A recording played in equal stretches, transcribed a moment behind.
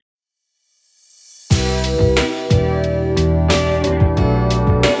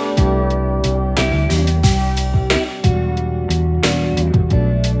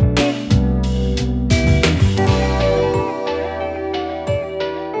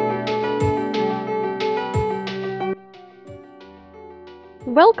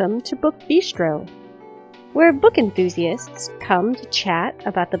Welcome to Book Bistro, where book enthusiasts come to chat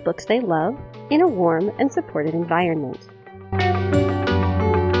about the books they love in a warm and supportive environment.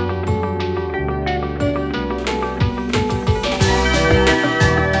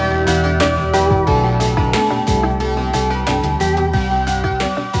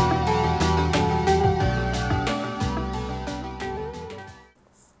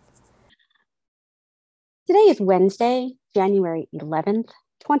 Today is Wednesday, January 11th,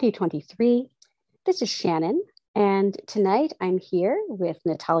 2023. This is Shannon, and tonight I'm here with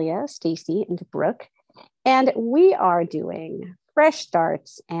Natalia, Stacy, and Brooke, and we are doing fresh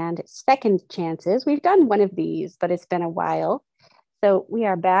starts and second chances. We've done one of these, but it's been a while. So we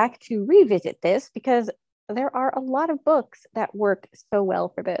are back to revisit this because there are a lot of books that work so well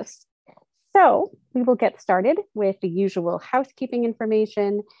for this. So we will get started with the usual housekeeping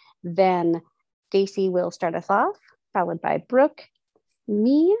information, then Stacy will start us off, followed by Brooke,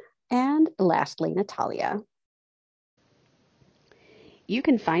 me, and lastly, Natalia. You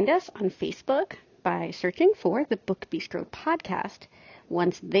can find us on Facebook by searching for the Book Bistro podcast.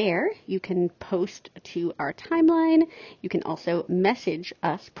 Once there, you can post to our timeline. You can also message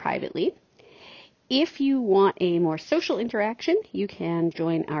us privately. If you want a more social interaction, you can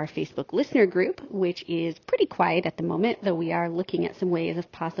join our Facebook listener group, which is pretty quiet at the moment, though we are looking at some ways of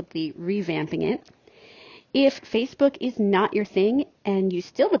possibly revamping it. If Facebook is not your thing and you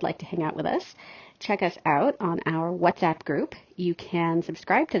still would like to hang out with us, check us out on our WhatsApp group. You can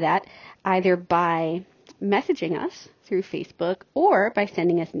subscribe to that either by messaging us through Facebook or by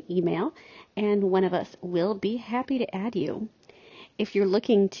sending us an email, and one of us will be happy to add you. If you're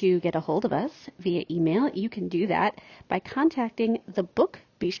looking to get a hold of us via email, you can do that by contacting the Book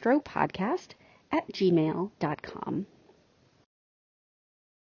Bistro podcast at gmail.com.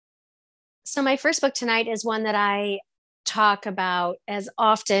 So my first book tonight is one that I talk about as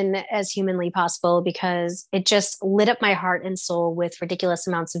often as humanly possible because it just lit up my heart and soul with ridiculous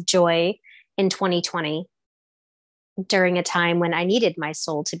amounts of joy in 2020 during a time when I needed my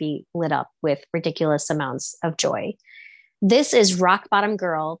soul to be lit up with ridiculous amounts of joy. This is Rock Bottom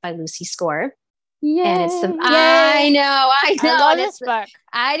Girl by Lucy Score. Yay! And it's Yay! I know. I love this book.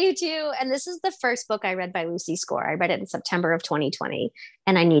 I do too. And this is the first book I read by Lucy Score. I read it in September of 2020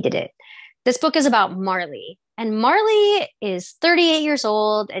 and I needed it. This book is about Marley. And Marley is 38 years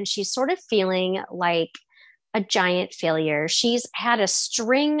old and she's sort of feeling like a giant failure. She's had a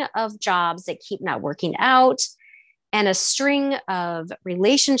string of jobs that keep not working out and a string of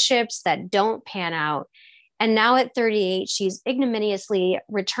relationships that don't pan out. And now at 38, she's ignominiously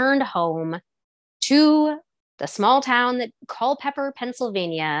returned home to the small town that Culpeper,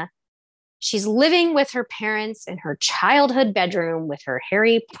 Pennsylvania. She's living with her parents in her childhood bedroom with her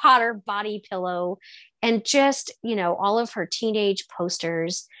Harry Potter body pillow and just, all of her teenage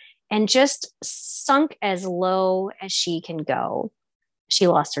posters and just sunk as low as she can go. She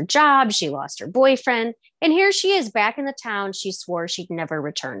lost her job. She lost her boyfriend. And here she is back in the town she swore she'd never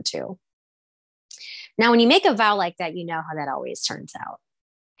return to. Now, when you make a vow like that, you know how that always turns out.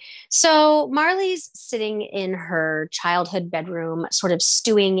 So Marley's sitting in her childhood bedroom, sort of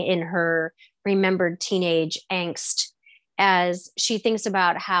stewing in her remembered teenage angst as she thinks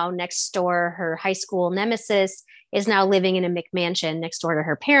about how next door her high school nemesis is now living in a McMansion next door to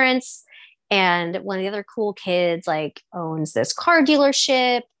her parents. And one of the other cool kids owns this car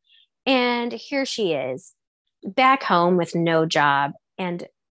dealership. And here she is back home with no job and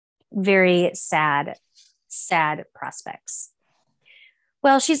very sad prospects.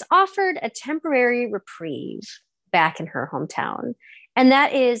 Well, she's offered a temporary reprieve back in her hometown. And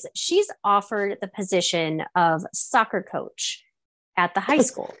that is, she's offered the position of soccer coach at the high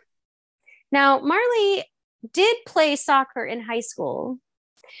school. Now, Marley did play soccer in high school,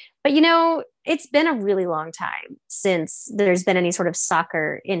 but it's been a really long time since there's been any sort of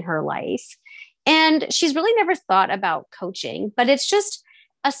soccer in her life. And she's really never thought about coaching, but it's just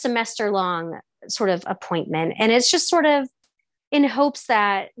a semester long sort of appointment. And it's just sort of in hopes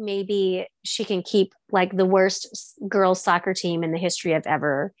that maybe she can keep the worst girls soccer team in the history of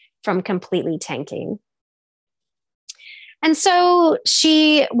ever from completely tanking. And so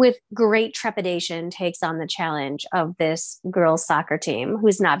she, with great trepidation, takes on the challenge of this girls soccer team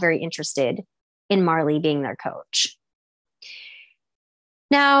who's not very interested in Marley being their coach.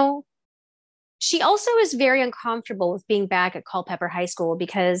 Now, she also is very uncomfortable with being back at Culpeper High School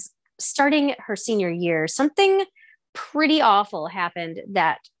because starting her senior year, something pretty awful happened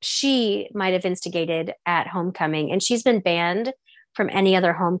that she might have instigated at homecoming. And she's been banned from any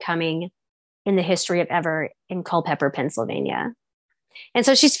other homecoming in the history of ever in Culpeper, Pennsylvania. And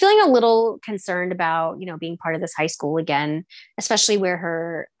so she's feeling a little concerned about, being part of this high school again, especially where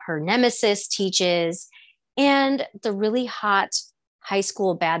her nemesis teaches and the really hot high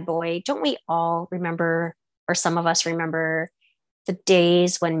school bad boy. Don't we all remember, or some of us remember, the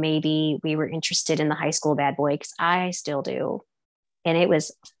days when maybe we were interested in the high school bad boy? Because I still do. And it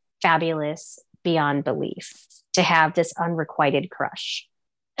was fabulous beyond belief to have this unrequited crush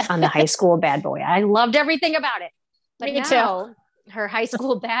on the high school bad boy. I loved everything about it. But Me now too. her high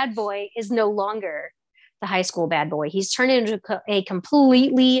school bad boy is no longer the high school bad boy. He's turned into a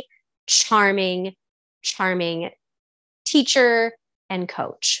completely charming teacher and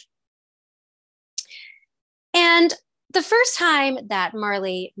coach. And the first time that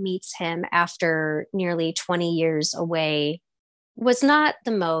Marley meets him after nearly 20 years away was not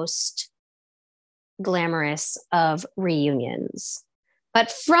the most glamorous of reunions.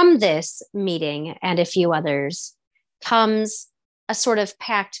 But from this meeting and a few others comes a sort of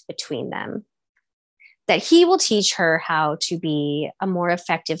pact between them that he will teach her how to be a more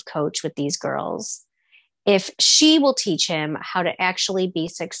effective coach with these girls if she will teach him how to actually be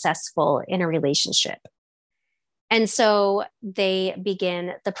successful in a relationship. And so they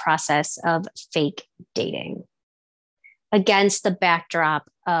begin the process of fake dating against the backdrop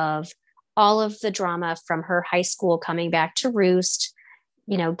of all of the drama from her high school coming back to roost,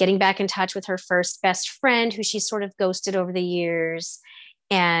 getting back in touch with her first best friend who she sort of ghosted over the years.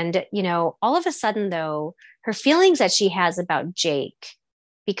 And, all of a sudden, though, her feelings that she has about Jake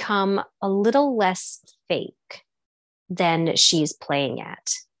become a little less fake than she's playing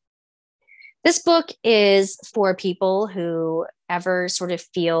at. This book is for people who ever sort of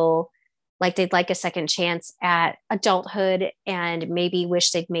feel like they'd like a second chance at adulthood and maybe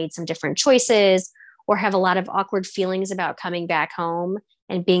wish they'd made some different choices, or have a lot of awkward feelings about coming back home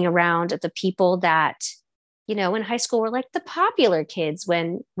and being around the people that, in high school were like the popular kids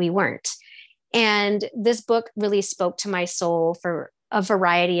when we weren't. And this book really spoke to my soul for a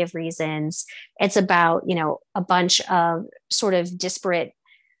variety of reasons. It's about, a bunch of sort of disparate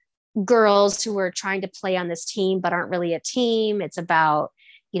girls who are trying to play on this team but aren't really a team. It's about,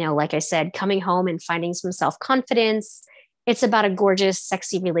 like I said, coming home and finding some self-confidence. It's about a gorgeous,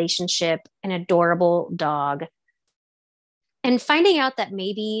 sexy relationship, an adorable dog, and finding out that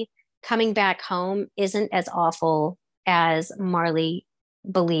maybe coming back home isn't as awful as Marley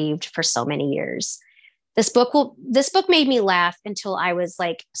believed for so many years. This book made me laugh until I was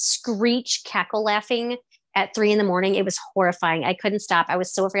like screech cackle laughing at 3 a.m. It was horrifying. I couldn't stop. I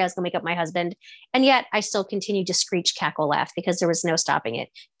was so afraid I was going to wake up my husband. And yet I still continued to screech cackle laugh because there was no stopping it.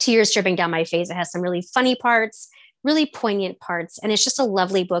 Tears dripping down my face. It has some really funny parts, really poignant parts. And it's just a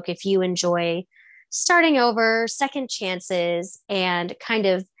lovely book if you enjoy starting over, second chances, and kind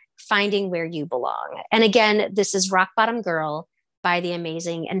of finding where you belong. And again, this is Rock Bottom Girl by the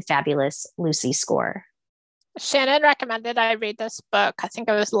amazing and fabulous Lucy Score. Shannon recommended I read this book. I think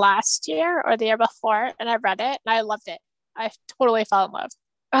it was last year or the year before, and I read it and I loved it. I totally fell in love.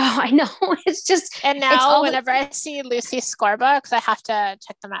 Oh, I know. It's just, and now whenever I see Lucy Score books, I have to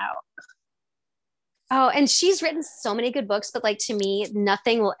check them out. Oh, and she's written so many good books, but like to me,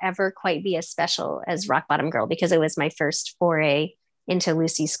 nothing will ever quite be as special as Rock Bottom Girl because it was my first foray into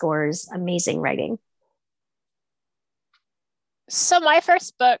Lucy Score's amazing writing. So my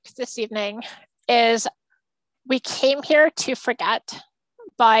first book this evening is We Came Here to Forget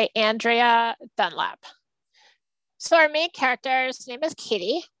by Andrea Dunlap. So our main character's name is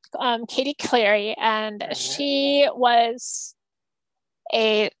Katie, Katie Cleary, and she was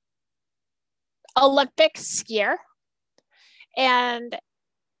a Olympic skier. And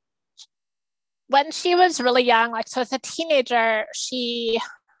when she was really young, so as a teenager,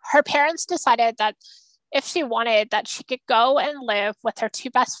 her parents decided that if she wanted, that she could go and live with her 2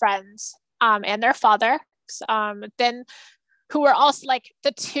 best friends and their father, then who were also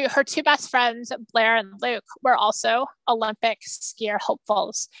her 2 best friends, Blair and Luke, were also Olympic skier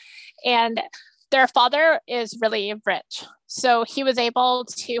hopefuls. And their father is really rich. So he was able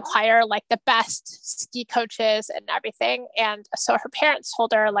to hire the best ski coaches and everything. And so her parents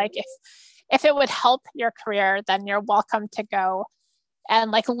told her, if it would help your career, then you're welcome to go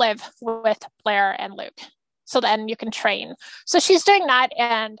and live with Blair and Luke. So then you can train. So she's doing that,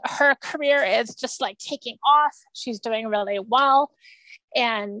 and her career is just taking off. She's doing really well,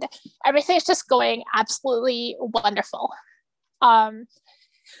 and everything's just going absolutely wonderful. And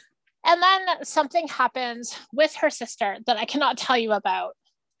then something happens with her sister that I cannot tell you about,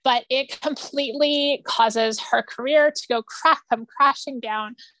 but it completely causes her career to come crashing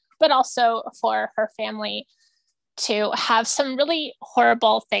down, but also for her family to have some really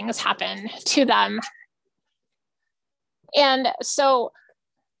horrible things happen to them. And so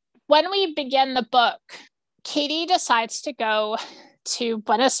when we begin the book, Katie decides to go to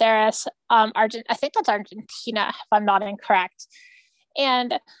Buenos Aires, I think that's Argentina, if I'm not incorrect.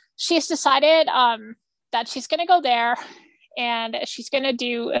 And she's decided that she's going to go there and she's going to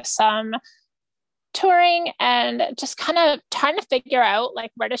do some touring and just kind of trying to figure out,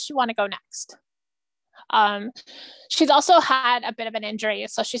 like, where does she want to go next? She's also had a bit of an injury,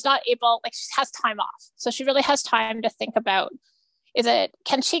 so she's not able, like, she has time off. So she really has time to think about,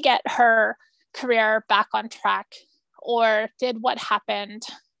 can she get her career back on track? Or did what happened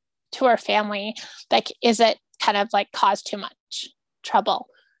to her family, like, is it kind of like cause too much trouble?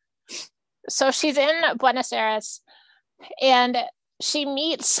 So she's in Buenos Aires and she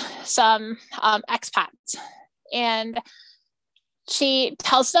meets some expats, and she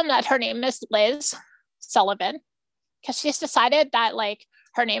tells them that her name is Liz Sullivan, because she's decided that, like,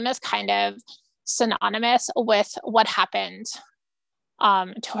 her name is kind of synonymous with what happened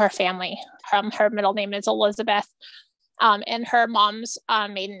to her family. Her middle name is Elizabeth, and her mom's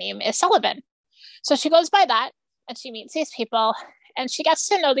maiden name is Sullivan. So she goes by that, and she meets these people, and she gets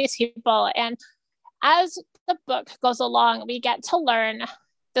to know these people. And as the book goes along, we get to learn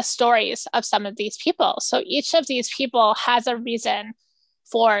the stories of some of these people. So each of these people has a reason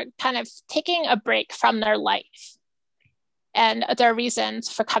for kind of taking a break from their life and their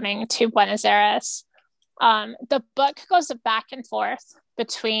reasons for coming to Buenos Aires. The book goes back and forth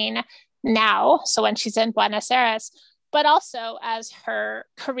between now, so when she's in Buenos Aires, but also as her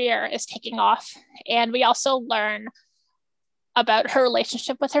career is taking off. And we also learn about her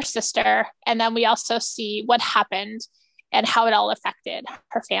relationship with her sister. And then we also see what happened and how it all affected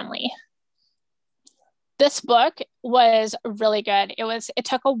her family. This book was really good. It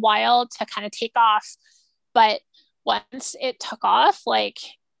took a while to kind of take off, but once it took off, like,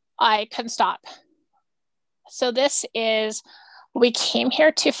 I couldn't stop. So this is We Came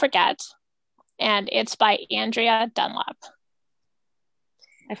Here to Forget, and it's by Andrea Dunlap.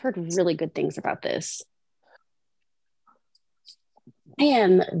 I've heard really good things about this. I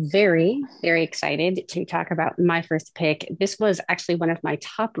am very, very excited to talk about my first pick. This was actually one of my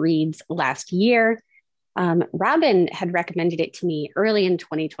top reads last year. Robin had recommended it to me early in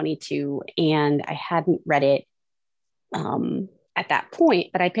 2022, and I hadn't read it at that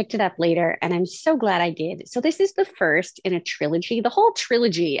point, but I picked it up later, and I'm so glad I did. So this is the first in a trilogy. The whole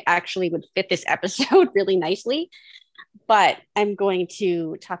trilogy actually would fit this episode really nicely, but I'm going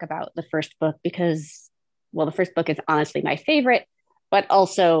to talk about the first book because, well, the first book is honestly my favorite, but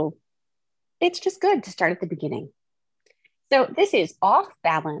also it's just good to start at the beginning. So this is Off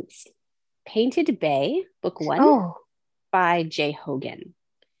Balance, Painted Bay, book 1 by Jay Hogan.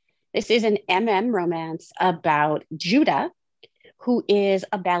 This is an romance about Judah, who is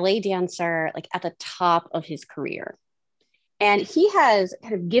a ballet dancer, like, at the top of his career. And he has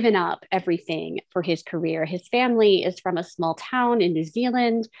kind of given up everything for his career. His family is from a small town in New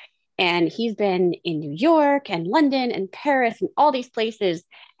Zealand, and he's been in New York and London and Paris and all these places.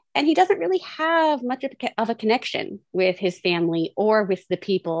 And he doesn't really have much of a connection with his family or with the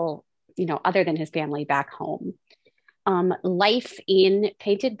people, other than his family back home. Life in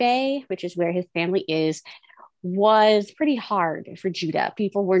Painted Bay, which is where his family is, was pretty hard for Judah.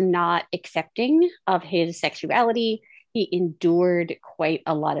 People were not accepting of his sexuality. He endured quite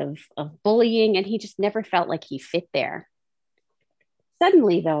a lot of bullying, and he just never felt like he fit there.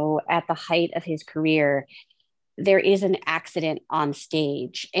 Suddenly, though, at the height of his career, there is an accident on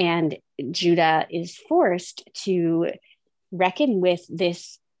stage, and Judah is forced to reckon with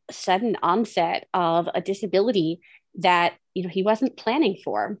this sudden onset of a disability that he wasn't planning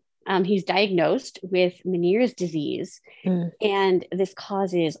for. He's diagnosed with Meniere's disease, and this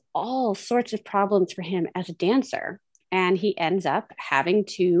causes all sorts of problems for him as a dancer. And he ends up having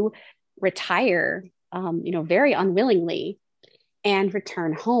to retire, very unwillingly, and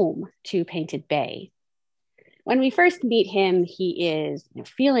return home to Painted Bay. When we first meet him, he is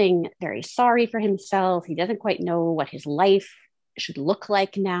feeling very sorry for himself. He doesn't quite know what his life should look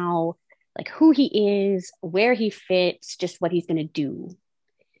like now, like who he is, where he fits, just what he's going to do.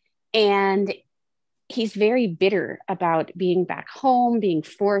 And he's very bitter about being back home, being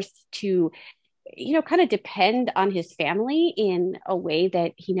forced to, kind of depend on his family in a way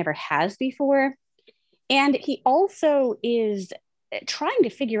that he never has before. And he also is trying to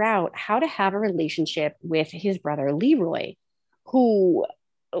figure out how to have a relationship with his brother Leroy, who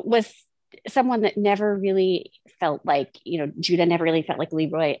was someone that never really felt like, Judah never really felt like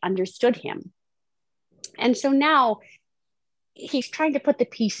Leroy understood him. And so now he's trying to put the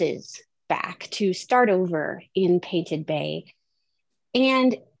pieces back to start over in Painted Bay.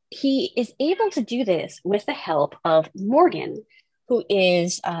 And he is able to do this with the help of Morgan, who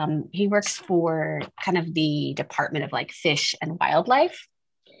is he works for kind of the Department of like Fish and Wildlife,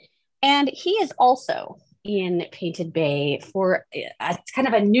 and he is also in Painted Bay for kind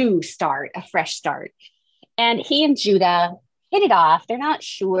of a new start, a fresh start. And he and Judah hit it off. They're not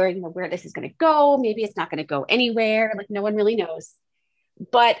sure, where this is going to go. Maybe it's not going to go anywhere. Like no one really knows,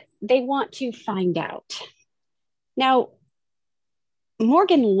 but they want to find out. Now,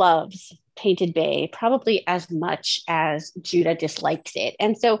 Morgan loves Painted Bay probably as much as Judah dislikes it.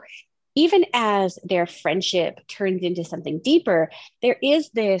 And so, even as their friendship turns into something deeper, there is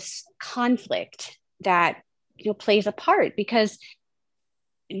this conflict that plays a part because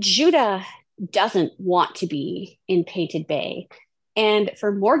Judah doesn't want to be in Painted Bay. And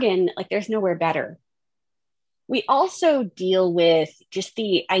for Morgan, like there's nowhere better. We also deal with just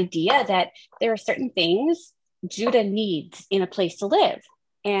the idea that there are certain things Judah needs in a place to live.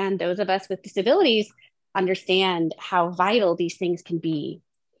 And those of us with disabilities understand how vital these things can be.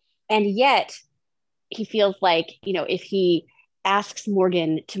 And yet he feels like, if he asks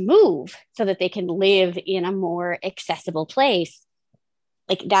Morgan to move so that they can live in a more accessible place,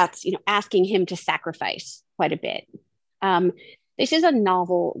 like that's, asking him to sacrifice quite a bit. This is a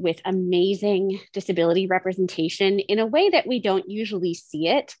novel with amazing disability representation in a way that we don't usually see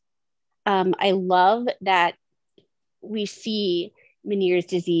it. I love that we see Meniere's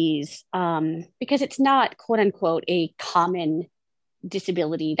disease because it's not quote unquote a common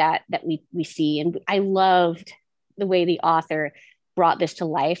disability that we see. And I loved the way the author brought this to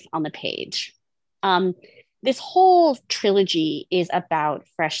life on the page. This whole trilogy is about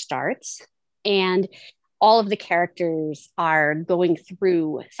fresh starts, and all of the characters are going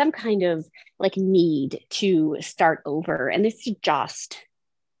through some kind of like need to start over. And this is just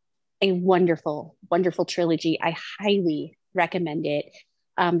a wonderful, wonderful trilogy. I highly recommend it.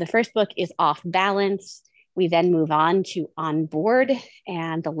 The first book is Off Balance. We then move on to On Board,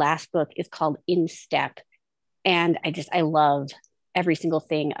 and the last book is called In Step. And I love every single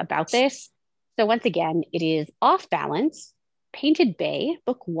thing about this. So once again, it is Off Balance, Painted Bay,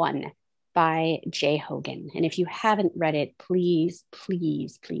 Book 1 by Jay Hogan. And if you haven't read it, please,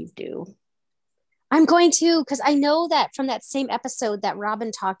 please, please do. I'm going to, because I know that from that same episode that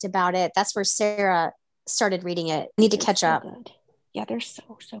Robin talked about it, that's where Sarah started reading it. I need to catch up. Good. Yeah, they're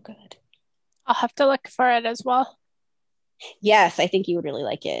so good. I'll have to look for it as well. Yes, I think you would really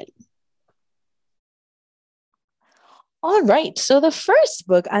like it. All right. So the first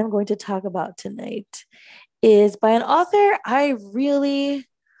book I'm going to talk about tonight is by an author I really,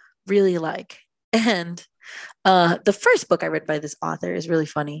 really like. And the first book I read by this author is really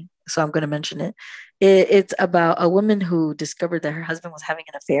funny, so I'm going to mention it. It's about a woman who discovered that her husband was having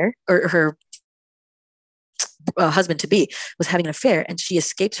an affair, or her husband-to-be was having an affair, and she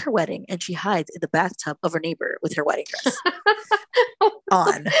escapes her wedding and she hides in the bathtub of her neighbor with her wedding dress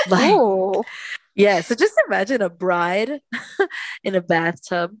on. Like, Oh, yeah, so just imagine a bride in a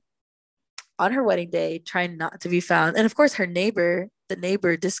bathtub on her wedding day trying not to be found. And of course, the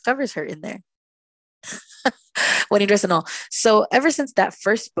neighbor discovers her in there. Wedding dress and all. So ever since that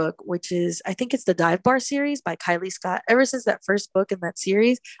first book, which is, I think it's the Dive Bar series by Kylie Scott, ever since that first book in that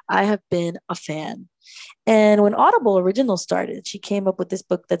series, I have been a fan. And when Audible Original started, she came up with this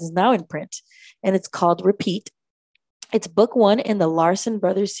book that is now in print, and it's called Repeat. It's book 1 in the Larson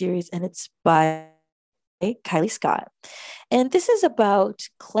Brothers series, and it's by Kylie Scott. And this is about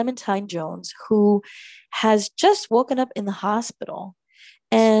Clementine Jones, who has just woken up in the hospital.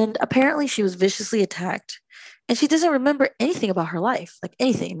 And apparently she was viciously attacked. And she doesn't remember anything about her life, like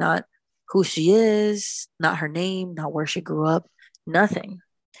anything, not who she is, not her name, not where she grew up, nothing.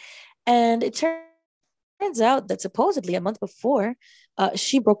 And it turns out that supposedly a month before,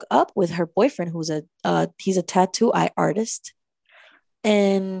 she broke up with her boyfriend, he's a tattoo eye artist.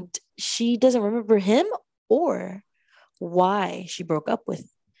 And she doesn't remember him or why she broke up with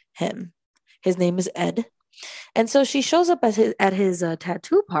him. His name is Ed. And so she shows up at his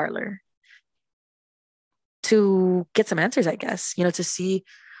tattoo parlor to get some answers, I guess, to see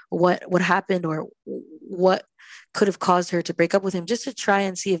what happened or what could have caused her to break up with him, just to try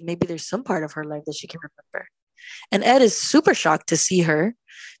and see if maybe there's some part of her life that she can remember. And Ed is super shocked to see her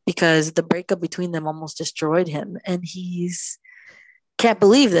because the breakup between them almost destroyed him. And he's can't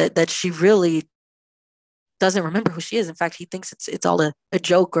believe that she really doesn't remember who she is. In fact, he thinks it's all a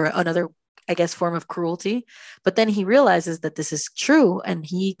joke or another, I guess, form of cruelty. But then he realizes that this is true and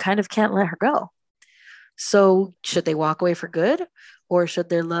he kind of can't let her go. So should they walk away for good, or should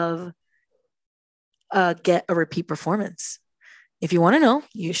their love get a repeat performance? If you want to know,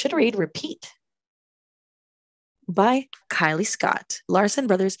 you should read Repeat by Kylie Scott, Larson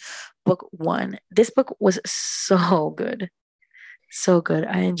Brothers, book 1. This book was so good. So good.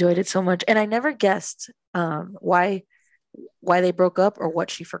 I enjoyed it so much. And I never guessed why they broke up or what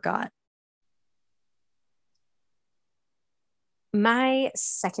she forgot. My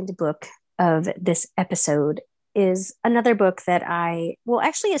second book of this episode is another book that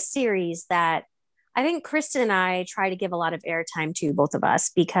actually a series that I think Kristen and I try to give a lot of airtime to, both of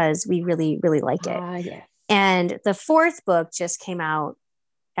us, because we really, really like it. Yes. And the fourth book just came out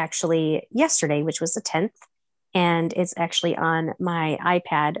actually yesterday, which was the 10th. And it's actually on my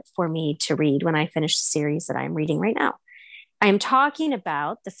iPad for me to read when I finish the series that I'm reading right now. I am talking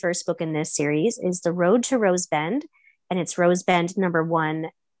about the first book in this series is The Road to Rosebend, and it's Rosebend number 1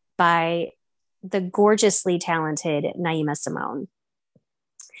 by the gorgeously talented Naima Simone.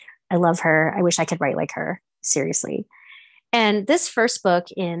 I love her. I wish I could write like her, seriously. And this first book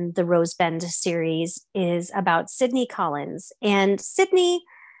in the Rosebend series is about Sydney Collins. And Sydney,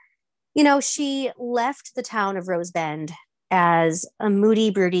 she left the town of Rosebend as a moody,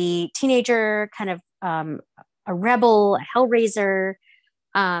 broody teenager, kind of a rebel, a hellraiser,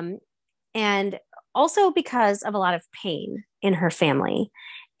 and also because of a lot of pain in her family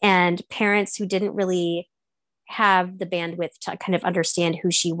and parents who didn't really have the bandwidth to kind of understand who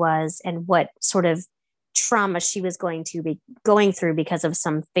she was and what sort of trauma she was going to be going through because of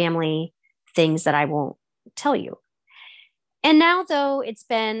some family things that I won't tell you. And now, though, it's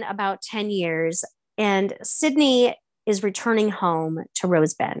been about 10 years and Sydney is returning home to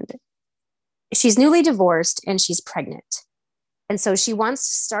Rosebend. She's newly divorced and she's pregnant. And so she wants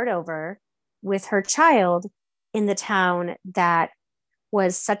to start over with her child in the town that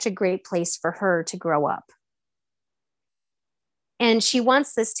was such a great place for her to grow up. And she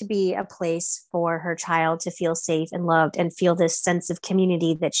wants this to be a place for her child to feel safe and loved and feel this sense of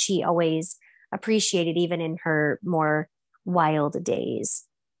community that she always appreciated, even in her more wild days.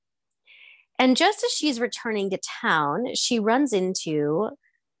 And just as she's returning to town, she runs into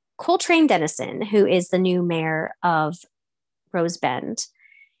Coltrane Dennison, who is the new mayor of Rosebend.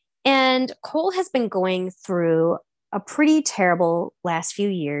 And Cole has been going through a pretty terrible last few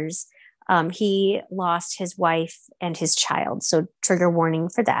years. He lost his wife and his child, so trigger warning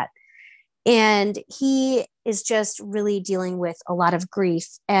for that. And he is just really dealing with a lot of grief.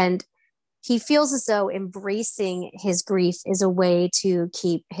 And he feels as though embracing his grief is a way to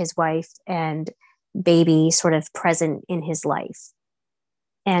keep his wife and baby sort of present in his life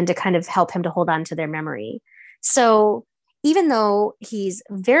and to kind of help him to hold on to their memory. So even though he's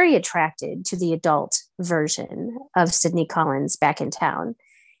very attracted to the adult version of Sydney Collins back in town,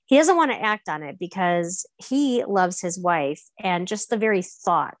 he doesn't want to act on it because he loves his wife. And just the very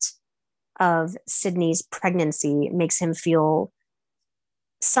thought of Sydney's pregnancy makes him feel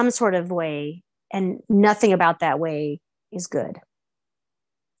some sort of way, and nothing about that way is good.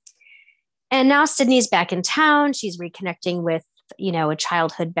 And now Sydney's back in town. She's reconnecting with, a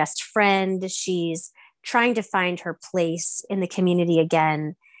childhood best friend. She's trying to find her place in the community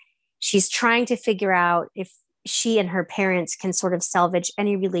again. She's trying to figure out if she and her parents can sort of salvage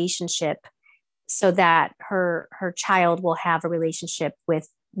any relationship so that her child will have a relationship with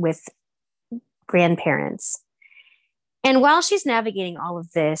grandparents. And while she's navigating all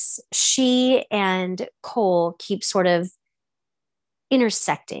of this, she and Cole keep sort of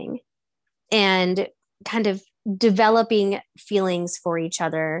intersecting and kind of developing feelings for each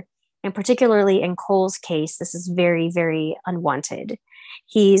other. And particularly in Cole's case, this is very, very unwanted.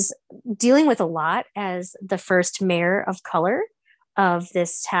 He's dealing with a lot as the first mayor of color of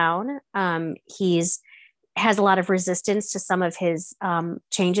this town. He's has a lot of resistance to some of his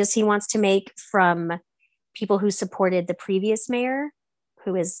changes he wants to make from people who supported the previous mayor,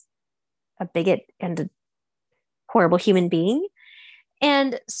 who is a bigot and a horrible human being.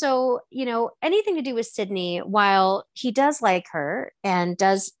 And so, anything to do with Sydney, while he does like her and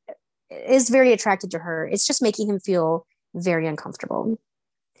is very attracted to her, it's just making him feel very uncomfortable.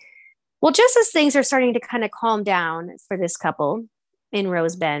 Well, just as things are starting to kind of calm down for this couple in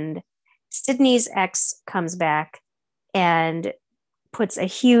Rosebend, Sydney's ex comes back and puts a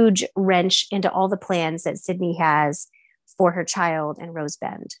huge wrench into all the plans that Sydney has for her child in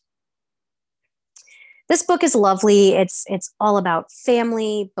Rosebend. This book is lovely. It's all about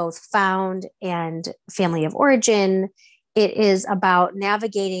family, both found and family of origin. It is about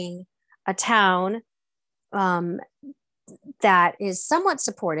navigating a town that is somewhat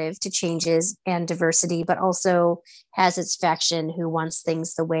supportive to changes and diversity, but also has its faction who wants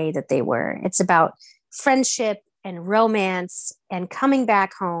things the way that they were. It's about friendship and romance and coming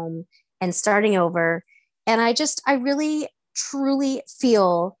back home and starting over. And I really, truly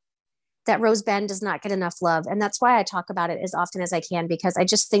feel that Rose Bend does not get enough love. And that's why I talk about it as often as I can, because I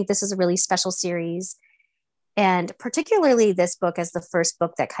just think this is a really special series. And particularly this book as the first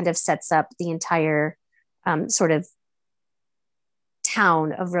book that kind of sets up the entire sort of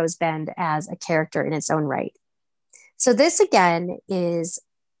town of Rose Bend as a character in its own right. So this again is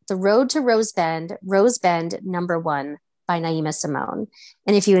The Road to Rose Bend #1 by Naima Simone.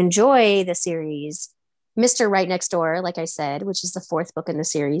 And if you enjoy the series, Mr. Right Next Door, like I said, which is the 4th book in the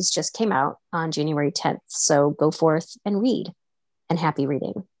series, just came out on January 10th. So go forth and read, and happy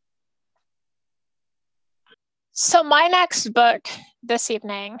reading. So my next book this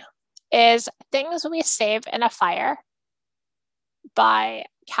evening is Things We Save in a Fire by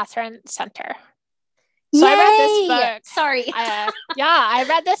Catherine Center. So Yay! I read this book. Sorry. I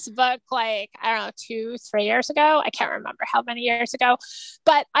read this book like, I don't know, 2-3 years ago. I can't remember how many years ago,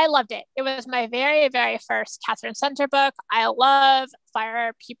 but I loved it. It was my very, very first Catherine Center book. I love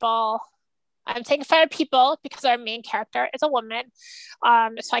fire people. I'm saying fire people because our main character is a woman.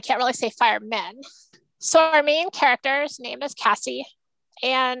 So I can't really say firemen. So our main character's name is Cassie.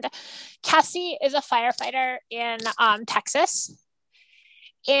 And Cassie is a firefighter in Texas.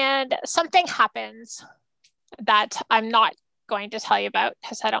 And something happens that I'm not going to tell you about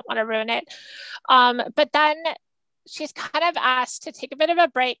because I don't want to ruin it. But then she's kind of asked to take a bit of a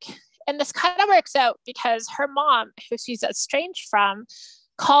break. And this kind of works out because her mom, who she's estranged from,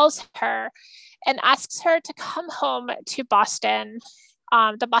 calls her and asks her to come home to Boston,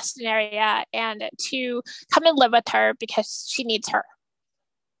 the Boston area, and to come and live with her because she needs her.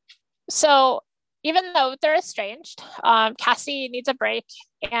 So even though they're estranged, Cassie needs a break,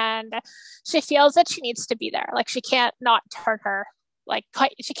 and she feels that she needs to be there. Like, she can't not turn her, like,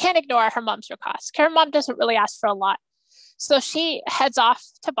 she can't ignore her mom's request. Her mom doesn't really ask for a lot. So she heads off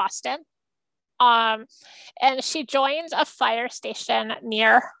to Boston, and she joins a fire station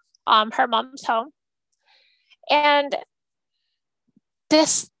near her mom's home. And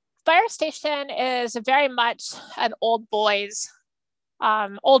this fire station is very much an old boys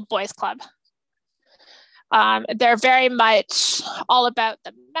club. They're very much all about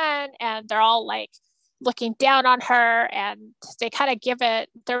the men, and they're all like looking down on her, and they kind of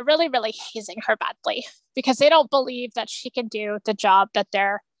they're really, really hazing her badly because they don't believe that she can do the job that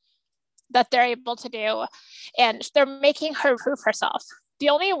they're able to do. And they're making her prove herself. The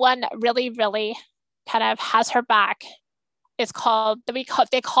only one that really, really kind of has her back is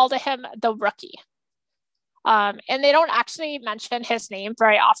they called him the Rookie. And they don't actually mention his name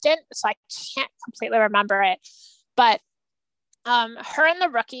very often, so I can't completely remember it. But her and the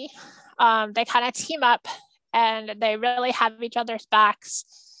Rookie, they kind of team up, and they really have each other's backs.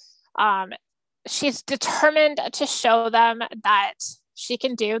 She's determined to show them that she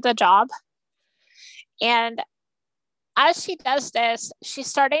can do the job. And as she does this, she's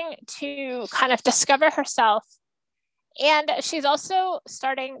starting to kind of discover herself. And she's also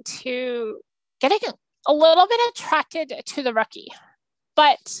starting to getting a little bit attracted to the Rookie,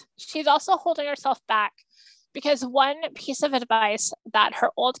 but she's also holding herself back because one piece of advice that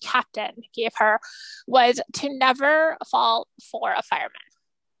her old captain gave her was to never fall for a fireman.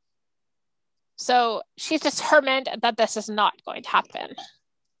 So she's determined that this is not going to happen.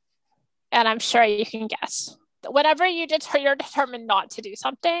 And I'm sure you can guess. Whenever you're determined not to do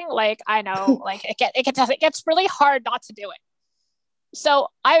something, like, I know, like it gets really hard not to do it. So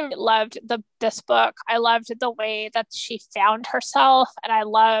I loved this book. I loved the way that she found herself, and I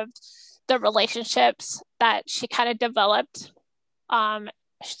loved the relationships that she kind of developed, and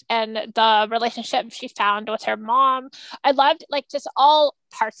the relationship she found with her mom. I loved, like, just all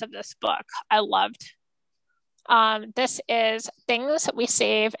parts of this book. I loved. This is Things We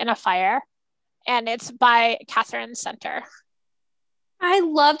Save in a Fire, and it's by Catherine Center. I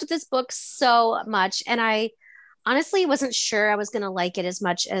loved this book so much, and I honestly wasn't sure I was going to like it as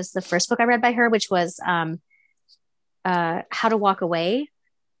much as the first book I read by her, which was How to Walk Away.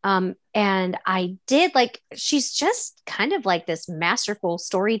 And I did. Like, she's just kind of like this masterful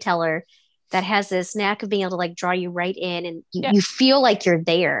storyteller that has this knack of being able to, like, draw you right in, and you feel like you're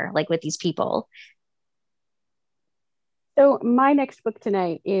there, like, with these people. So my next book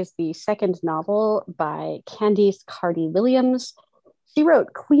tonight is the second novel by Candice Carty-Williams. She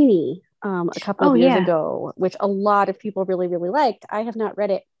wrote Queenie a couple of years ago, which a lot of people really, really liked. I have not read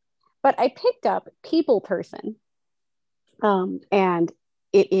it, but I picked up People Person, and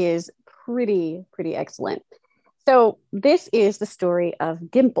it is pretty excellent. So this is the story of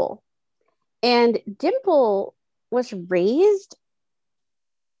Dimple, and Dimple was raised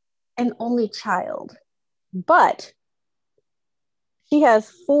an only child, but she has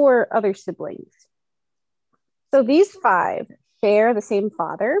 4 other siblings. So these 5 share the same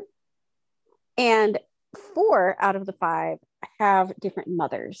father, And 4 out of the 5 have different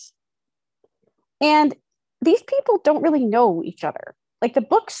mothers. And these people don't really know each other. Like the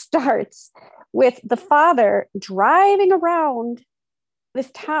book starts with the father driving around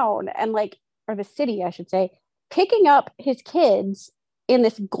this town and like, or the city, I should say, picking up his kids in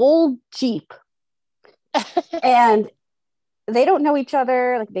this gold Jeep. And they don't know each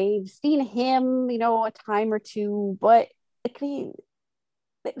other. Like they've seen him, a time or two, but like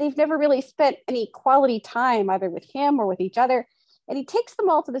they've never really spent any quality time either with him or with each other. And he takes them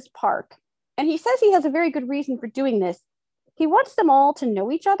all to this park. And he says he has a very good reason for doing this. He wants them all to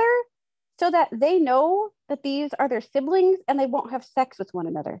know each other so that they know that these are their siblings and they won't have sex with one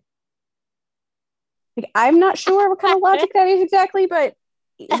another. Like, I'm not sure what kind of logic that is exactly, but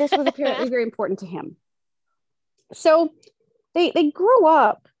this was apparently very important to him. So they grew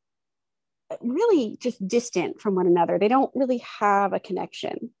up really just distant from one another. They don't really have a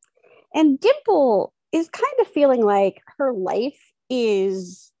connection. And Dimple is kind of feeling like her life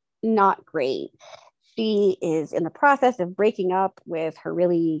is not great. She is in the process of breaking up with her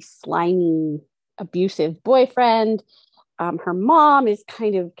really slimy, abusive boyfriend. Her mom is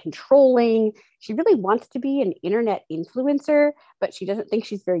kind of controlling. She really wants to be an internet influencer, but she doesn't think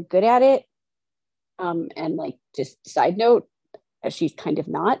she's very good at it. And like, just side note, she's kind of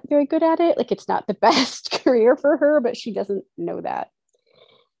not very good at it. Like, it's not the best career for her, but she doesn't know that.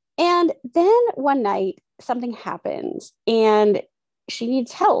 And then one night, something happens and she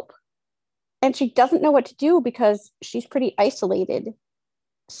needs help. And she doesn't know what to do because she's pretty isolated.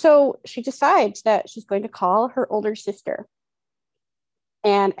 So she decides that she's going to call her older sister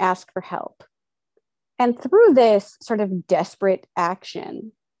and ask for help. And through this sort of desperate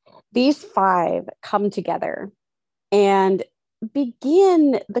action, these 5 come together and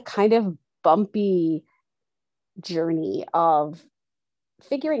begin the kind of bumpy journey of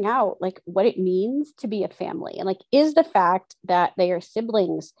figuring out like what it means to be a family. And like, is the fact that they are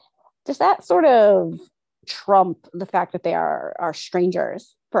siblings, does that sort of trump the fact that they are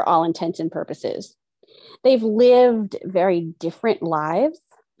strangers for all intents and purposes? They've lived very different lives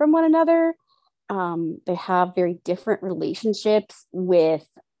from one another. They have very different relationships with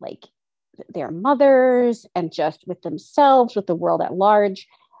like their mothers and just with themselves, with the world at large.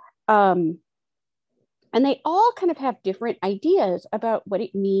 And they all kind of have different ideas about what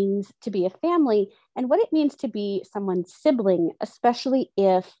it means to be a family and what it means to be someone's sibling, especially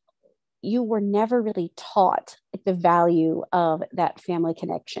if you were never really taught the value of that family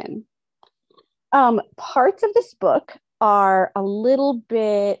connection. Parts of this book are a little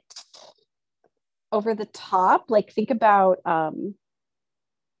bit over the top. Like, think about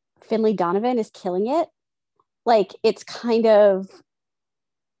Finlay Donovan is killing it. Like, it's kind of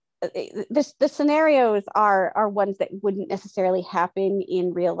the scenarios are ones that wouldn't necessarily happen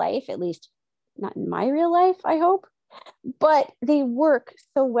in real life, at least not in my real life, I hope. But they work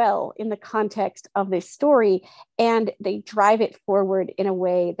so well in the context of this story, and they drive it forward in a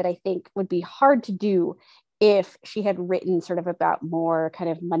way that I think would be hard to do if she had written sort of about more kind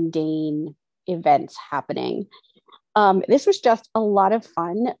of mundane events happening. This was just a lot of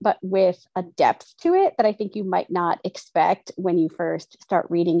fun, but with a depth to it that I think you might not expect when you first start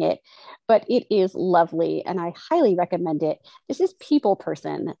reading it. But it is lovely, and I highly recommend it. This is People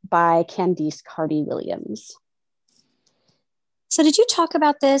Person by Candice Carty-Williams. So did you talk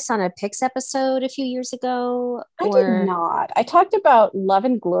about this on a Pix episode a few years ago? I did not. I talked about Love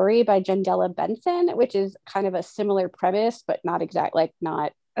and Glory by Jandela Benson, which is kind of a similar premise, but not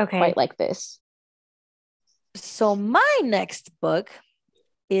quite like this. So my next book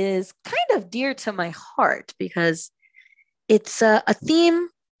is kind of dear to my heart because it's a theme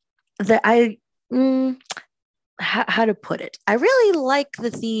that how to put it? I really like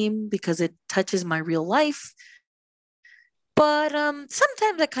the theme because it touches my real life. But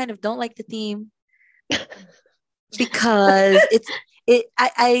sometimes I kind of don't like the theme because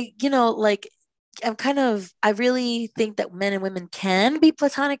I really think that men and women can be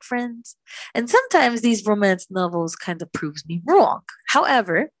platonic friends. And sometimes these romance novels kind of proves me wrong.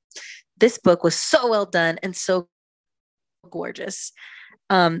 However, this book was so well done and so gorgeous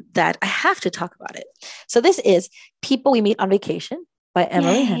that I have to talk about it. So this is People We Meet on Vacation by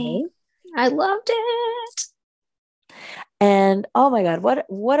Emily Henry. I loved it. And oh my God,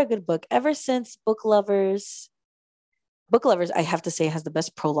 what a good book. Ever since Book Lovers, I have to say, has the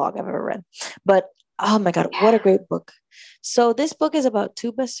best prologue I've ever read. But oh my God, what a great book. So this book is about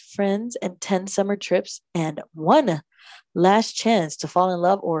 2 best friends and 10 summer trips and one last chance to fall in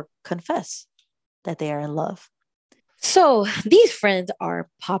love or confess that they are in love. So these friends are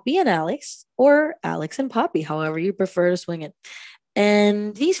Poppy and Alex, or Alex and Poppy, however you prefer to swing it.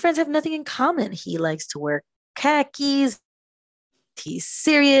 And these friends have nothing in common. He likes to wear khakis. He's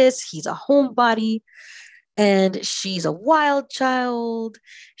serious. He's a homebody. And she's a wild child.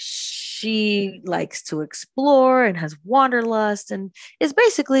 She likes to explore and has wanderlust and is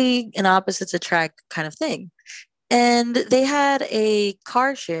basically an opposites attract kind of thing. And they had a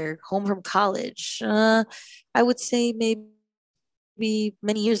car share home from college. I would say maybe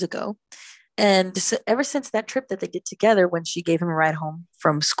many years ago. And so ever since that trip that they did together, when she gave him a ride home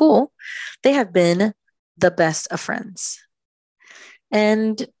from school, they have been the best of friends.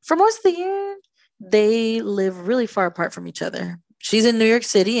 And for most of the year, they live really far apart from each other. She's in New York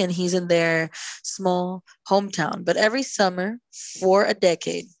City and he's in their small hometown. But every summer for a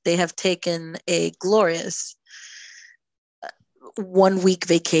decade, they have taken a glorious 1 week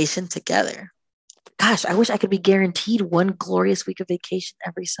vacation together. Gosh, I wish I could be guaranteed one glorious week of vacation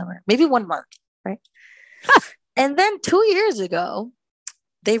every summer, maybe 1 month, right? And then 2 years ago,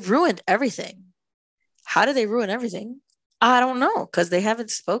 they ruined everything. How did they ruin everything? I don't know, because they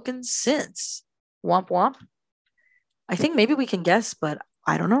haven't spoken since. Womp womp. I think maybe we can guess, but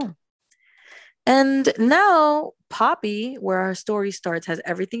I don't know. And now Poppy, where our story starts, has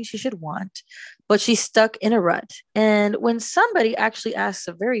everything she should want, but she's stuck in a rut. And when somebody actually asks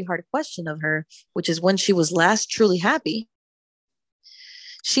a very hard question of her, which is when she was last truly happy,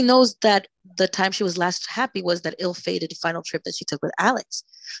 she knows that the time she was last happy was that ill-fated final trip that she took with Alex.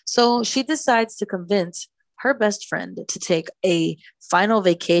 So she decides to convince her best friend to take a final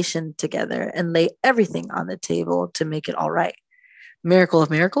vacation together and lay everything on the table to make it all right. Miracle of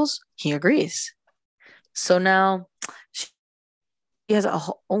miracles, he agrees. So now she has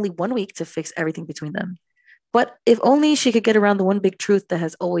only 1 week to fix everything between them. But if only she could get around the one big truth that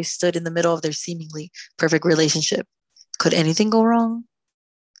has always stood in the middle of their seemingly perfect relationship. Could anything go wrong?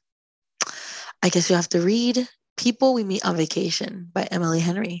 I guess you have to read People We Meet on Vacation by Emily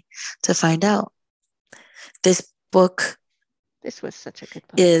Henry to find out. This book This was such a good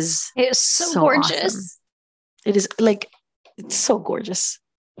book. is It was so so gorgeous. awesome. It is like, it's so gorgeous.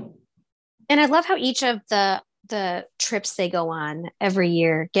 And I love how each of the trips they go on every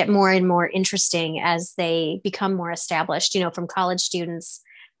year get more and more interesting as they become more established, from college students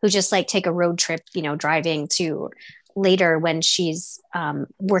who just like take a road trip, driving, to later when she's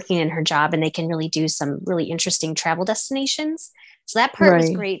working in her job and they can really do some really interesting travel destinations. So that part was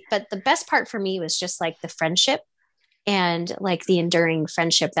Right. great. But the best part for me was just like the friendship and like the enduring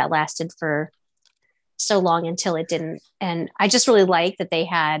friendship that lasted for so long until it didn't. And I just really like that they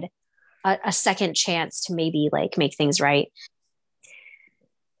had a second chance to maybe like make things right.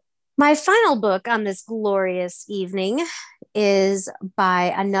 My final book on this glorious evening is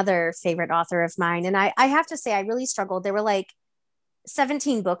by another favorite author of mine. And I have to say, I really struggled. There were like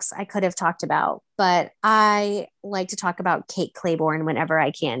 17 books I could have talked about, but I like to talk about Kate Clayborn whenever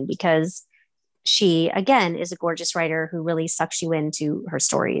I can because she, again, is a gorgeous writer who really sucks you into her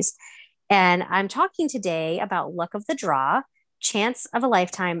stories. And I'm talking today about Luck of the Draw, Chance of a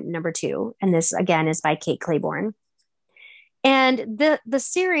Lifetime, #2. And this, again, is by Kate Clayborn. And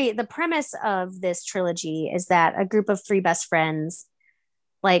the premise of this trilogy is that a group of three best friends,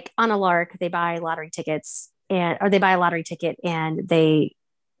 like on a lark, they buy lottery tickets or they buy a lottery ticket and they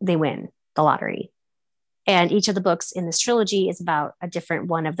win the lottery. And each of the books in this trilogy is about a different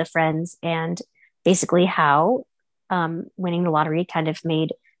one of the friends and basically how winning the lottery kind of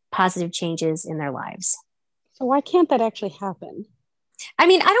made positive changes in their lives. So why can't that actually happen? I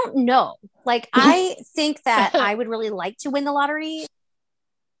mean, I don't know. Like, I think that I would really like to win the lottery.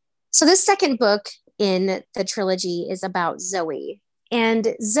 So this second book in the trilogy is about Zoe.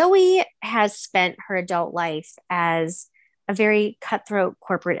 And Zoe has spent her adult life as a very cutthroat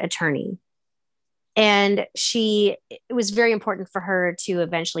corporate attorney. And it was very important for her to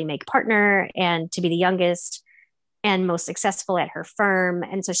eventually make partner and to be the youngest and most successful at her firm.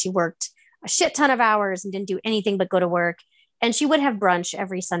 And so she worked a shit ton of hours and didn't do anything but go to work. And she would have brunch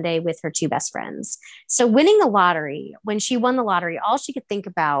every Sunday with her two best friends. So winning the lottery, when she won the lottery, all she could think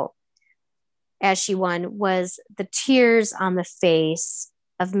about as she won was the tears on the face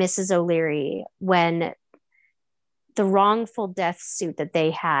of Mrs. O'Leary when the wrongful death suit that they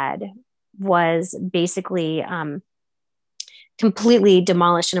had was basically completely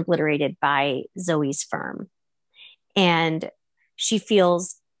demolished and obliterated by Zoe's firm. And she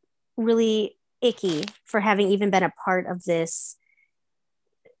feels really icky for having even been a part of this,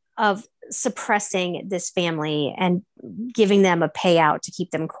 of suppressing this family and giving them a payout to keep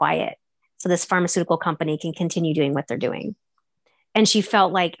them quiet so this pharmaceutical company can continue doing what they're doing. And she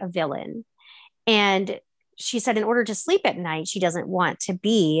felt like a villain. And she said in order to sleep at night, she doesn't want to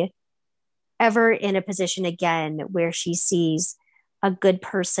be ever in a position again where she sees a good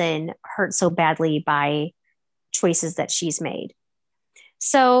person hurt so badly by choices that she's made.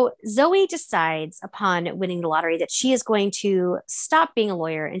 So Zoe decides upon winning the lottery that she is going to stop being a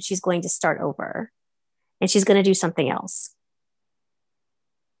lawyer and she's going to start over and she's going to do something else.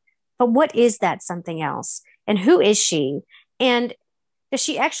 But what is that something else? And who is she? And does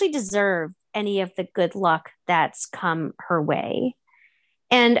she actually deserve any of the good luck that's come her way?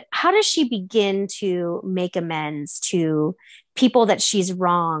 And how does she begin to make amends to people that she's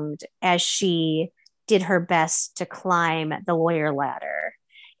wronged as she did her best to climb the lawyer ladder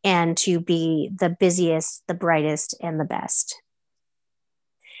and to be the busiest, the brightest, and the best?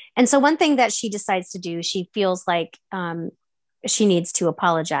 And so one thing that she decides to do, she feels like she needs to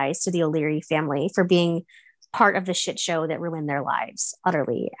apologize to the O'Leary family for being part of the shit show that ruined their lives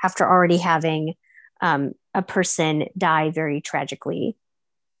utterly after already having a person die very tragically.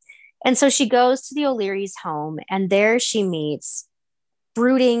 And so she goes to the O'Leary's home, and there she meets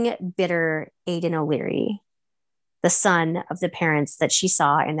brooding, bitter Aidan O'Leary, the son of the parents that she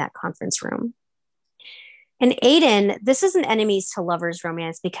saw in that conference room. And Aidan, this is an enemies to lovers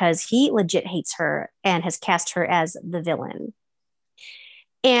romance because he legit hates her and has cast her as the villain.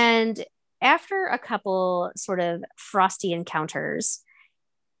 And after a couple sort of frosty encounters,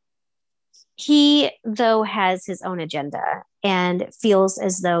 he, though, has his own agenda and feels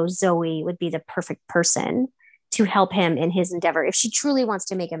as though Zoe would be the perfect person to help him in his endeavor. If she truly wants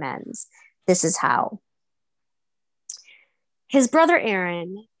to make amends, this is how. His brother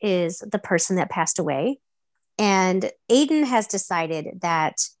Aaron is the person that passed away, and Aidan has decided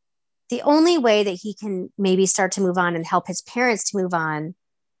that the only way that he can maybe start to move on and help his parents to move on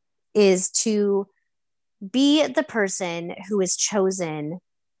is to be the person who is chosen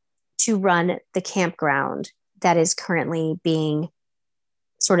to run the campground that is currently being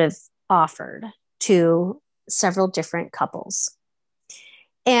sort of offered to several different couples.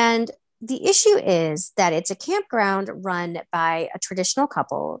 And the issue is that it's a campground run by a traditional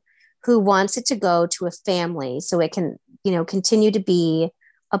couple who wants it to go to a family so it can, continue to be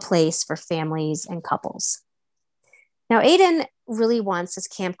a place for families and couples. Now, Aidan really wants this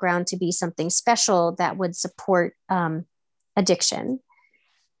campground to be something special that would support addiction.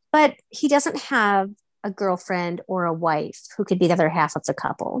 But he doesn't have a girlfriend or a wife who could be the other half of the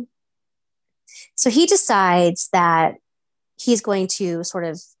couple. So he decides that he's going to sort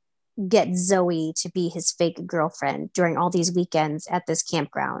of get Zoe to be his fake girlfriend during all these weekends at this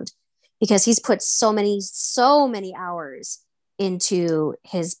campground because he's put so many hours into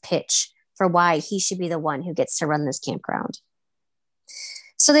his pitch for why he should be the one who gets to run this campground.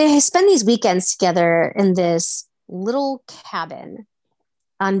 So they spend these weekends together in this little cabin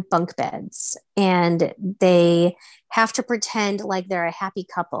on bunk beds, and they have to pretend like they're a happy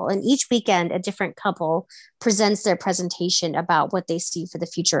couple. And each weekend, a different couple presents their presentation about what they see for the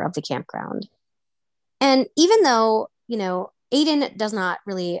future of the campground. And even though, Aidan does not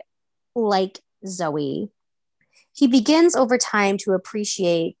really like Zoe, he begins over time to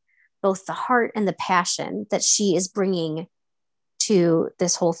appreciate both the heart and the passion that she is bringing to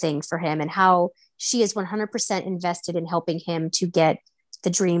this whole thing for him, and how she is 100% invested in helping him to get the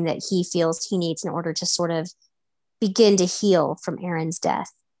dream that he feels he needs in order to sort of begin to heal from Aaron's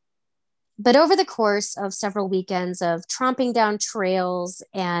death. But over the course of several weekends of tromping down trails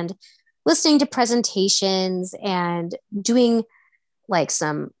and listening to presentations and doing like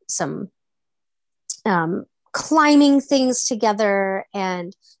some climbing things together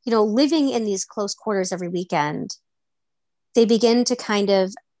and, living in these close quarters every weekend, they begin to kind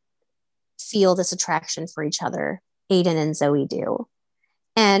of feel this attraction for each other. Aidan and Zoe do.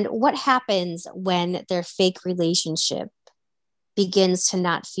 And what happens when their fake relationship begins to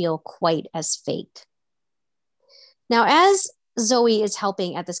not feel quite as fake? Now, as Zoe is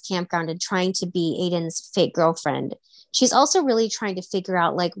helping at this campground and trying to be Aidan's fake girlfriend, she's also really trying to figure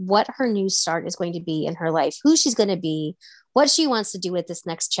out what her new start is going to be in her life, who she's going to be, what she wants to do with this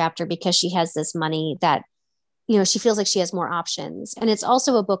next chapter, because she has this money that, she feels like she has more options. And it's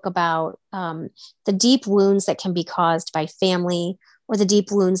also a book about the deep wounds that can be caused by family, or the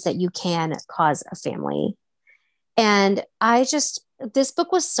deep wounds that you can cause a family. And this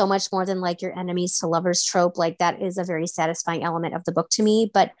book was so much more than your enemies to lovers trope. That is a very satisfying element of the book to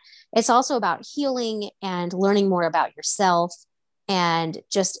me, but it's also about healing and learning more about yourself and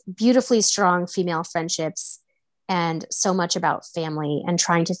just beautifully strong female friendships, and so much about family and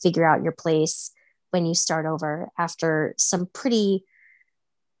trying to figure out your place when you start over after some pretty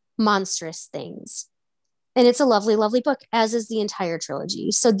monstrous things. And it's a lovely, lovely book, as is the entire trilogy.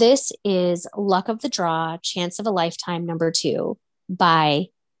 So this is Luck of the Draw, Chance of a Lifetime #2 by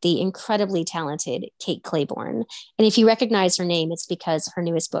the incredibly talented Kate Claiborne. And if you recognize her name, it's because her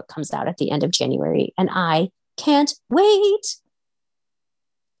newest book comes out at the end of January, and I can't wait.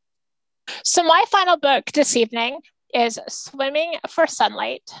 So my final book this evening is Swimming for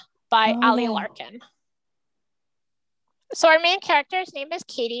Sunlight by Ali Larkin. So our main character's name is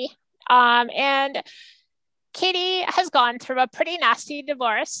Katie. And Katie has gone through a pretty nasty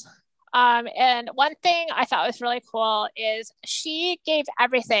divorce. And one thing I thought was really cool is she gave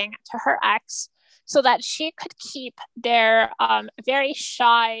everything to her ex so that she could keep their very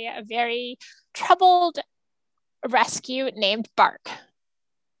shy, very troubled rescue named Bark.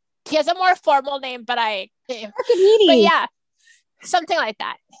 He has a more formal name, but Archimedes. But yeah, something like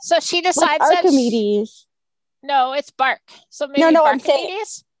that. So she decides like Archimedes. No, it's Bark. So maybe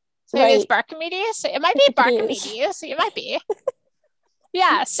Barkimedes. So maybe it's Barkimedes. It might be Barkimedes. It might be.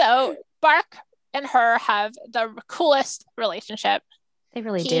 Yeah. So Bark and her have the coolest relationship. They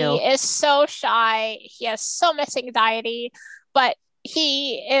really do. He is so shy. He has so much anxiety, but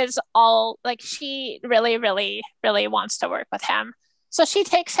he is all like, she really, really, really wants to work with him. So she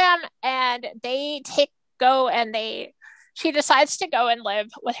takes him and she decides to go and live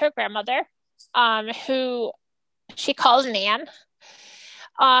with her grandmother, who she calls Nan.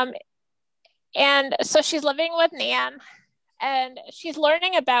 And so she's living with Nan, and she's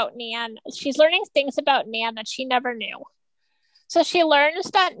learning about Nan. She's learning things about Nan that she never knew. So she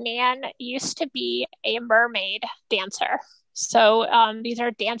learns that Nan used to be a mermaid dancer. So these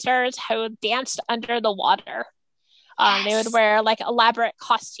are dancers who danced under the water. Yes. They would wear like elaborate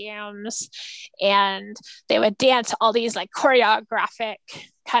costumes, and they would dance all these like choreographic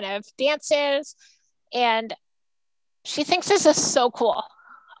kind of dances. And she thinks this is so cool.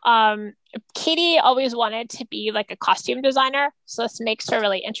 Katie always wanted to be like a costume designer, so this makes her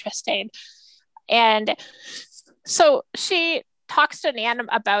really interested. And so she talks to Nan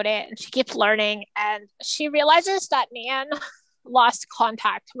about it, and she keeps learning, and she realizes that Nan lost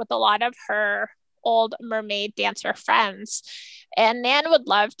contact with a lot of her old mermaid dancer friends, and Nan would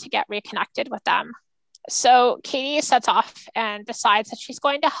love to get reconnected with them. So Katie sets off and decides that she's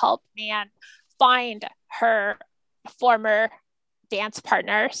going to help Nan find her former dance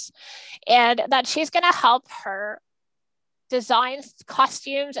partners, and that she's going to help her design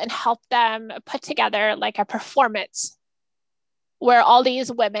costumes and help them put together like a performance where all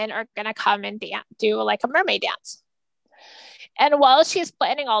these women are going to come and do like a mermaid dance. And while she's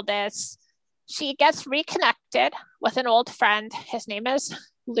planning all this, she gets reconnected with an old friend. His name is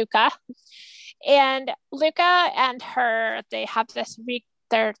Luca. And Luca and her, they have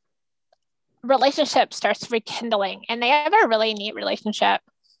their relationship starts rekindling, and they have a really neat relationship.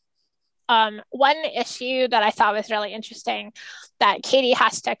 One issue that I thought was really interesting that Katie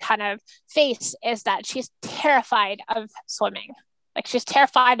has to kind of face is that she's terrified of swimming. Like, she's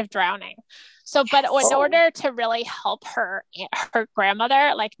terrified of drowning. So, but in order to really help her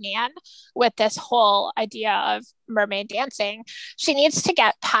grandmother, like Nan, with this whole idea of mermaid dancing, she needs to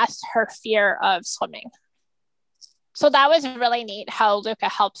get past her fear of swimming. So that was really neat how Luca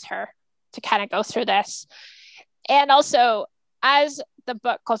helps her to kind of go through this. And also, as the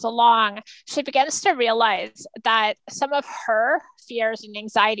book goes along, she begins to realize that some of her fears and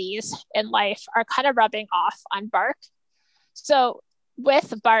anxieties in life are kind of rubbing off on Bark. So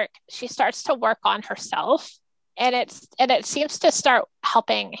with Bark, she starts to work on herself, and it seems to start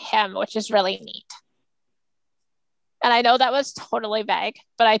helping him, which is really neat. And I know that was totally vague,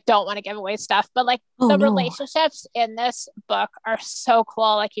 but I don't want to give away stuff. But like relationships in this book are so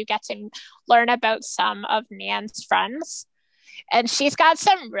cool. Like, you get to learn about some of Nan's friends, and she's got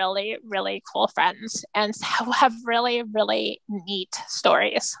some really, really cool friends and have really, really neat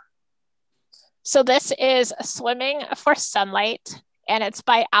stories. So this is Swimming for Sunlight, and it's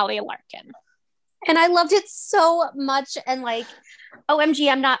by Ali Larkin. And I loved it so much. And like, OMG,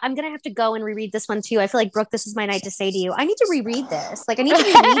 I'm going to have to go and reread this one too. I feel like, Brooke, this is my night to say to you, I need to reread this. Like, I need to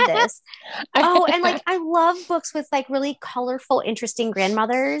reread this. Oh, and like, I love books with like really colorful, interesting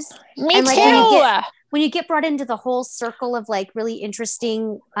grandmothers. Me and, like, too. When you get brought into the whole circle of like really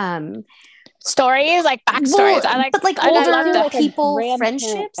interesting stories, like backstories. But like older people, like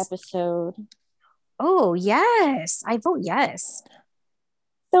friendships. Episode. Oh, yes. I vote yes.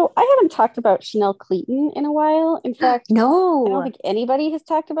 So I haven't talked about Chanel Cleeton in a while. In fact, no, I don't think anybody has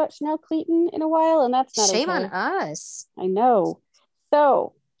talked about Chanel Cleeton in a while, and that's not shame okay. on us. I know.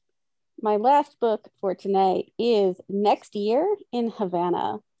 So my last book for tonight is Next Year in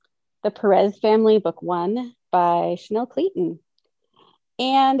Havana, The Perez Family, Book 1 by Chanel Cleeton.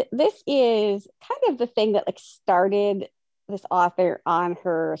 And this is kind of the thing that like started this author on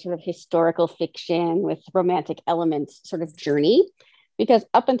her sort of historical fiction with romantic elements sort of journey, because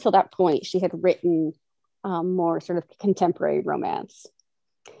up until that point, she had written more sort of contemporary romance.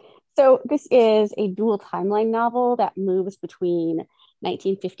 So this is a dual timeline novel that moves between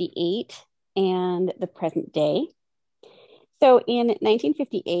 1958 and the present day. So in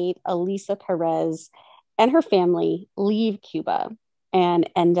 1958, Elisa Perez and her family leave Cuba and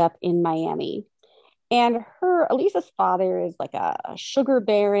end up in Miami. And Elisa's father is like a sugar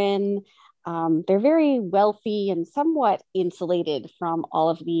baron. They're very wealthy and somewhat insulated from all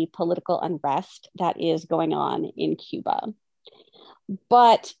of the political unrest that is going on in Cuba.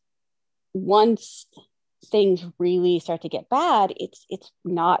 But once things really start to get bad, it's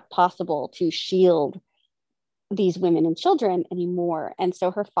not possible to shield these women and children anymore. And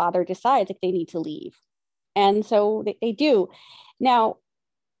so her father decides that they need to leave. And so they do. Now,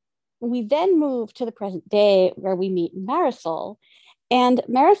 we then move to the present day where we meet Marisol. And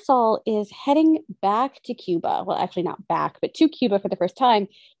Marisol is heading back to Cuba. Well, actually, not back, but to Cuba for the first time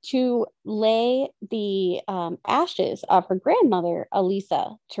to lay the ashes of her grandmother,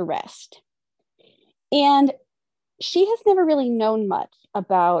 Elisa, to rest. And she has never really known much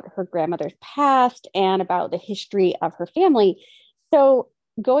about her grandmother's past and about the history of her family. So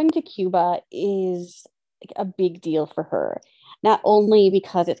going to Cuba is like a big deal for her, not only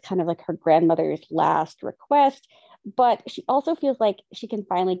because it's kind of like her grandmother's last request, but she also feels like she can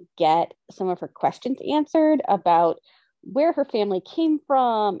finally get some of her questions answered about where her family came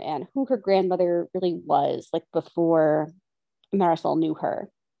from and who her grandmother really was, like before Marisol knew her.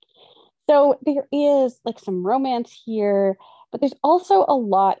 So there is like some romance here, but there's also a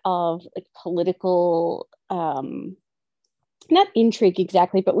lot of like political, not intrigue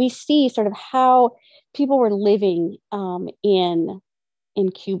exactly, but we see sort of how people were living in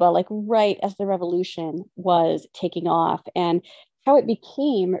Cuba, like right as the revolution was taking off, and how it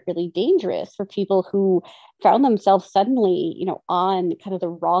became really dangerous for people who found themselves suddenly, on kind of the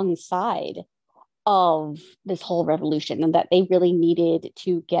wrong side of this whole revolution, and that they really needed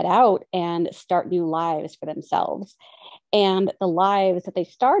to get out and start new lives for themselves. And the lives that they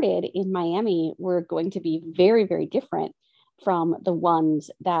started in Miami were going to be very, very different from the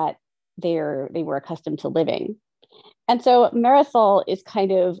ones that they were accustomed to living. And so Marisol is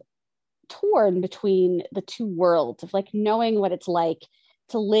kind of torn between the two worlds of like knowing what it's like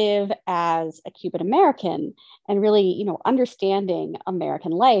to live as a Cuban American and really, understanding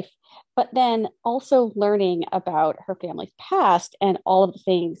American life, but then also learning about her family's past and all of the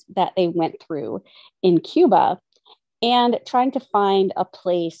things that they went through in Cuba, and trying to find a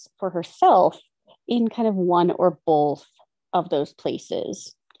place for herself in kind of one or both of those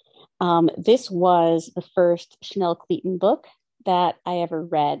places. This was the first Chanel Cleeton book that I ever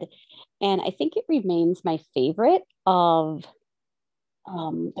read, and I think it remains my favorite of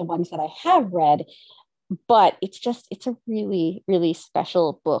the ones that I have read. But it's a really, really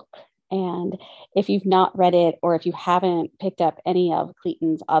special book. And if you've not read it, or if you haven't picked up any of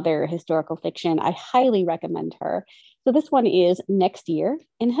Cleeton's other historical fiction, I highly recommend her. So this one is Next Year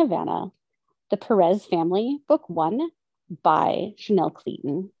in Havana, The Perez Family, Book 1 by Chanel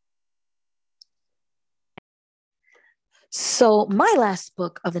Cleeton. So my last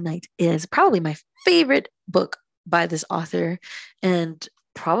book of the night is probably my favorite book by this author, and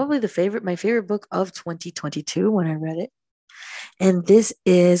probably my favorite book of 2022 when I read it. And this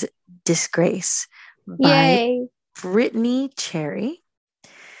is Disgrace by Brittany Cherry.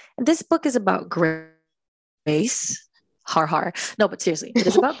 And this book is about Grace. Har har. No, but seriously, it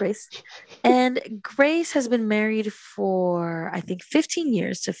is about Grace. And Grace has been married for, I think, 15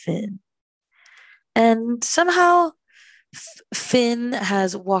 years to Finn. And somehow Finn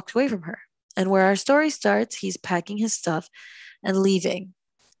has walked away from her. And where our story starts, he's packing his stuff and leaving.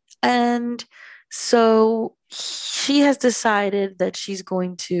 And so she has decided that she's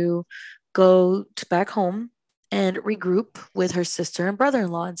going to go back home and regroup with her sister and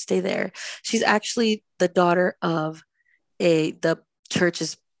brother-in-law and stay there. She's actually the daughter of the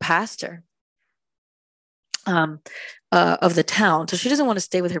church's pastor of the town. So she doesn't want to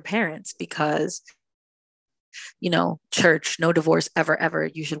stay with her parents because, church, no divorce ever.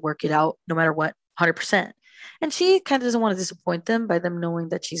 You should work it out no matter what, 100%. And she kind of doesn't want to disappoint them by them knowing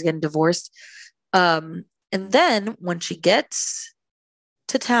that she's getting divorced. And then when she gets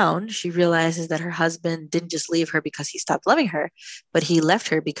to town, she realizes that her husband didn't just leave her because he stopped loving her, but he left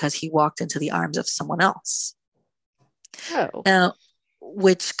her because he walked into the arms of someone else. Oh.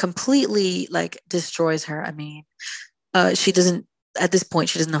 Which completely destroys her. I mean, she doesn't, at this point,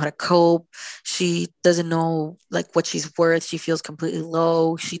 she doesn't know how to cope. She doesn't know what she's worth. She feels completely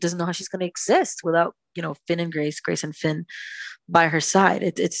low. She doesn't know how she's going to exist without, Finn and Grace and Finn by her side.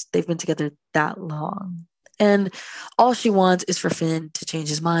 They've been together that long. And all she wants is for Finn to change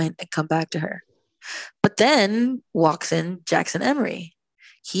his mind and come back to her. But then walks in Jackson Emery.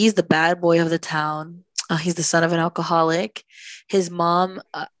 He's the bad boy of the town. He's the son of an alcoholic. His mom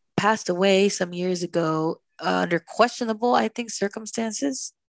passed away some years ago under questionable, I think,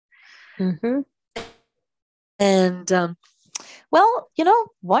 circumstances. Mm-hmm. And well,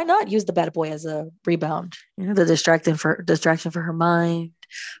 why not use the bad boy as a rebound? The distraction for her mind,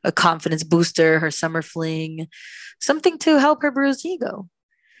 a confidence booster, her summer fling, something to help her bruised ego.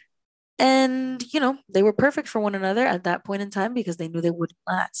 And, they were perfect for one another at that point in time because they knew they wouldn't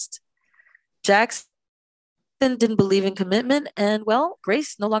last. Jackson didn't believe in commitment, and, well,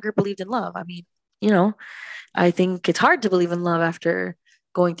 Grace no longer believed in love. I mean, I think it's hard to believe in love after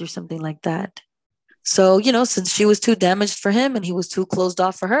going through something like that. So, since she was too damaged for him and he was too closed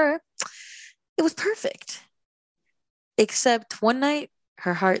off for her, it was perfect. Except one night,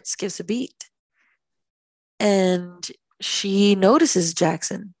 her heart skips a beat. And she notices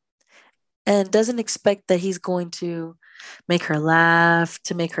Jackson and doesn't expect that he's going to make her laugh,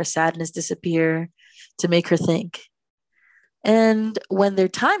 to make her sadness disappear, to make her think. And when their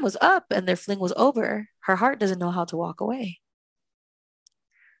time was up and their fling was over, her heart doesn't know how to walk away.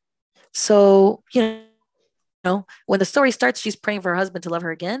 So, when the story starts, she's praying for her husband to love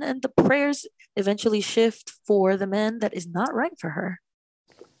her again, and the prayers eventually shift for the man that is not right for her.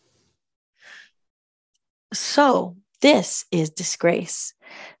 So, this is Disgrace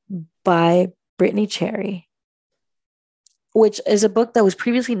by Brittany Cherry, which is a book that was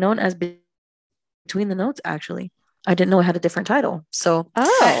previously known as Between the Notes, actually. I didn't know it had a different title. So,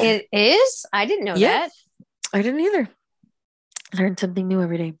 it is? I didn't know that. I didn't either. Learn something new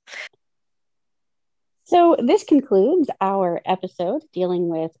every day. So this concludes our episode dealing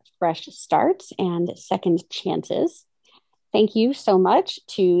with fresh starts and second chances. Thank you so much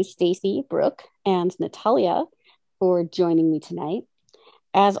to Stacy, Brooke, and Natalia for joining me tonight.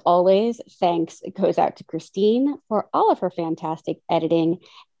 As always, thanks goes out to Christine for all of her fantastic editing.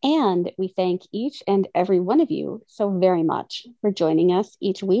 And we thank each and every one of you so very much for joining us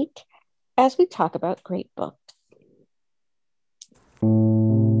each week as we talk about great books.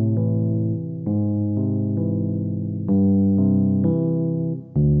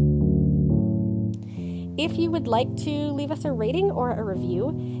 If you would like to leave us a rating or a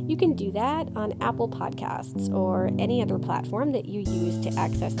review, you can do that on Apple Podcasts or any other platform that you use to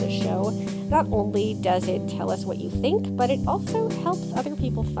access the show. Not only does it tell us what you think, but it also helps other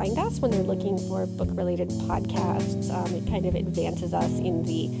people find us when they're looking for book-related podcasts. It kind of advances us in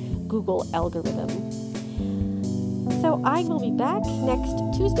the Google algorithm. So I will be back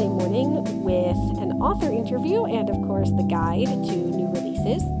next Tuesday morning with an author interview and, of course, the guide to new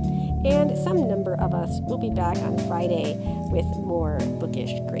releases. And some number of us will be back on Friday with more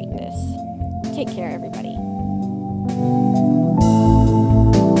bookish greatness. Take care, everybody.